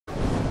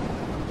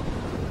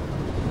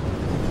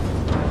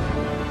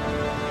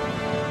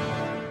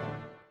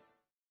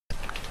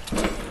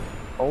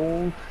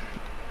Oh.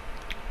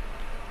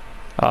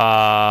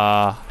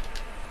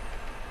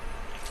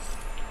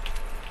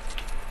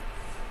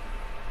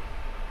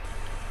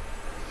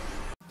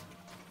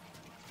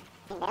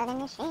 We building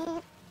the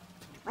ship.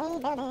 We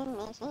building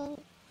the ship.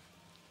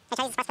 Hey,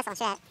 try to use the press pistol.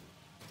 Shoot it.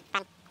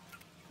 Friend.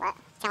 What?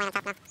 Killing on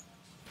top now. Okay,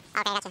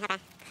 I got you. Okay.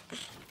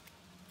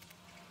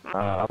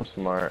 I'm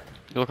smart.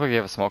 You look like you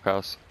have a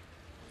smokehouse.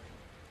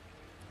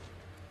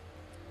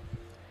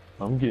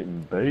 I'm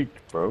getting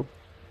baked, bro.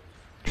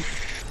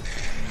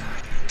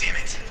 Damn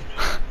it.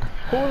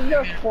 Who's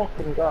that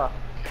fucking guy?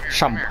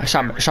 Some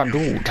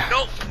dude.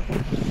 No!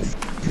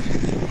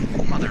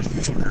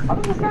 Motherfucker. How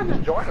did this guy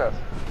just join us?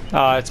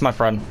 It's my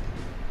friend.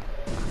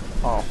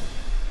 Oh.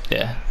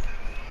 Yeah.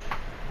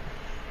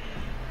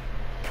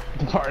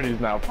 The party's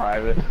now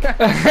private.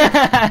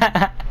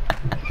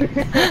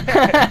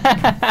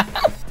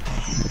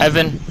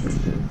 Evan.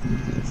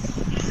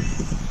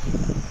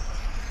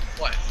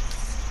 What?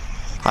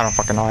 I don't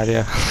fucking know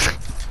idea.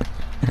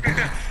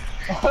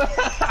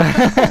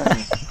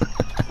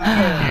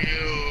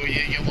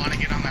 You want to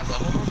get on that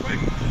level real quick?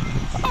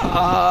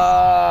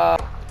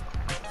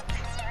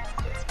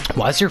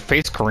 Why is your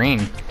face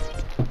green?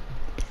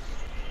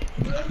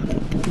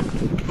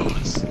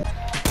 Bonus.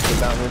 Get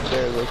down the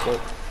stairs real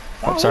quick.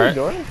 Oh, sorry.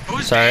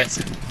 Who's Sorry.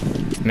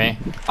 dancing? Me.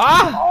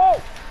 Ah!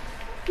 Oh!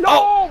 No!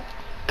 Oh!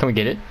 Can we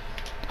get it?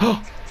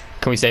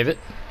 Can we save it?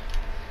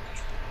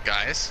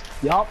 Guys,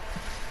 Yup.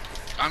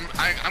 I'm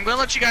gonna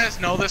let you guys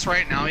know this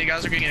right now. You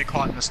guys are gonna get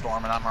caught in the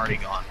storm, and I'm already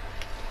gone.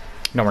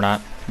 No, we're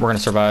not. We're gonna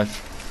survive.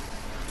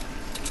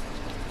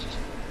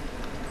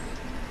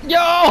 Yo!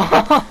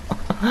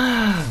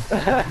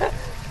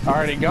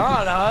 Already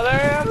gone, huh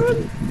there,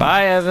 Evan?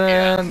 Bye,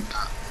 Evan.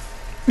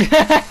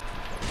 Yeah.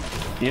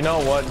 You know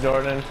what,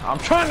 Jordan? I'm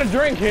trying to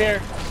drink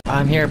here.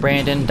 I'm here,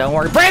 Brandon. Don't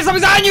worry. Brandon,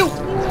 something's on you!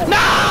 No!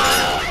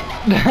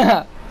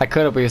 I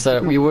could have, but you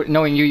said we were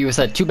knowing you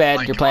said too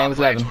bad. You're playing with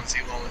Evan.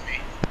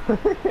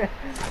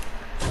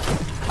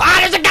 Ah,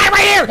 there's a guy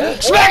right here!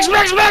 Smack,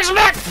 smack, smack,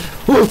 smack!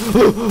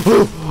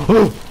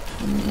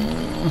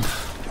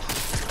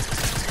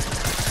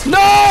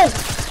 No!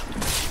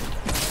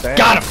 Damn.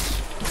 Got him!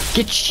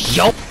 Get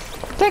yo!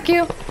 Thank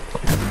you.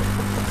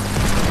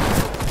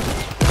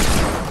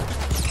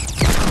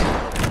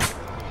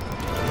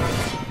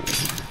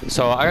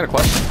 So I got a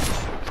question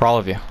for all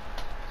of you.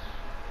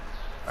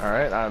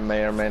 Alright, I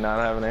may or may not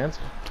have an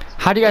answer.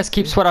 How do you guys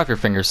keep sweat off your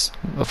fingers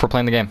for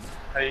playing the game?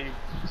 How do you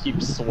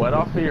keep sweat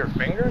off of your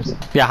fingers?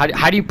 Yeah,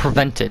 how do you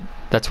prevent it?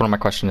 That's what my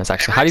question is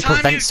actually. How do you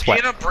prevent sweat?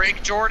 Every time you get a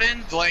break,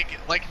 Jordan,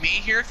 like me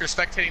here, if you're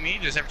spectating me,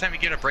 just every time you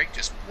get a break,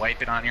 just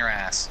wipe it on your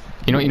ass.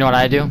 You know what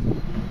I do?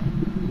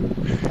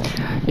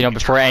 You know,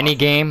 before any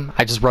game,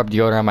 I just rub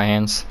deodorant on my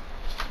hands.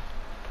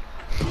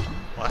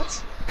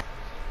 What?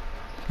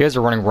 You guys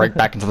are running right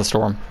back into the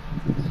storm.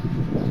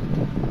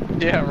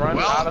 Yeah, run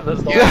out of this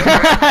door.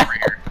 Yeah, over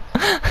here.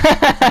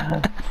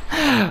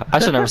 I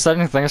should never said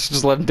anything. I should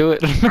just let him do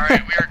it.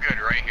 Alright, we are good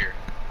right here.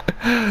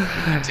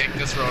 Take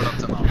this road up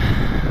the mountain.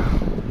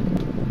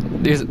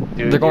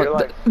 They're going.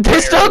 like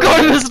They're still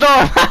going to the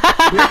storm.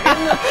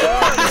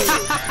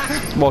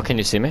 Well, can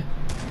you see me?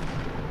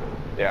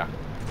 Yeah.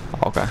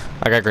 Okay.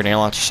 I got a grenade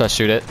launcher. Should I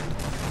shoot it?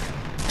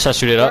 Should I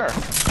shoot it up?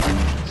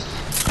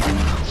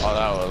 Oh,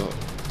 that was.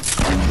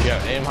 You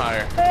gotta aim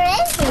higher. Where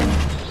is he?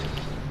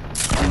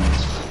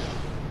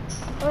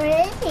 Where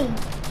is he?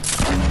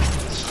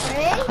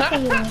 Where is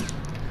he?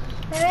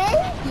 Where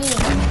is he?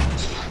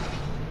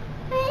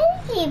 Where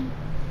is he,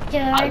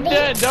 Jordan? I'm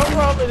dead. Don't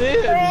rub it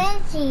in. Where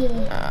is he?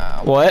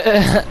 What?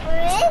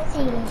 Where is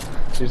he?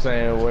 She's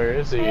saying, where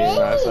is he? Where And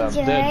I is said, he,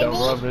 I'm dead. Don't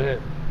Jordan? rub it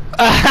in.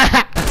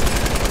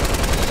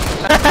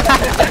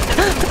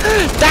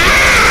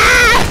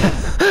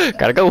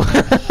 Gotta go.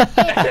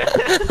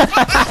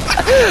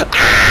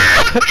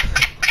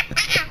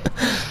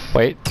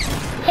 Wait.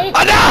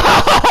 Oh no!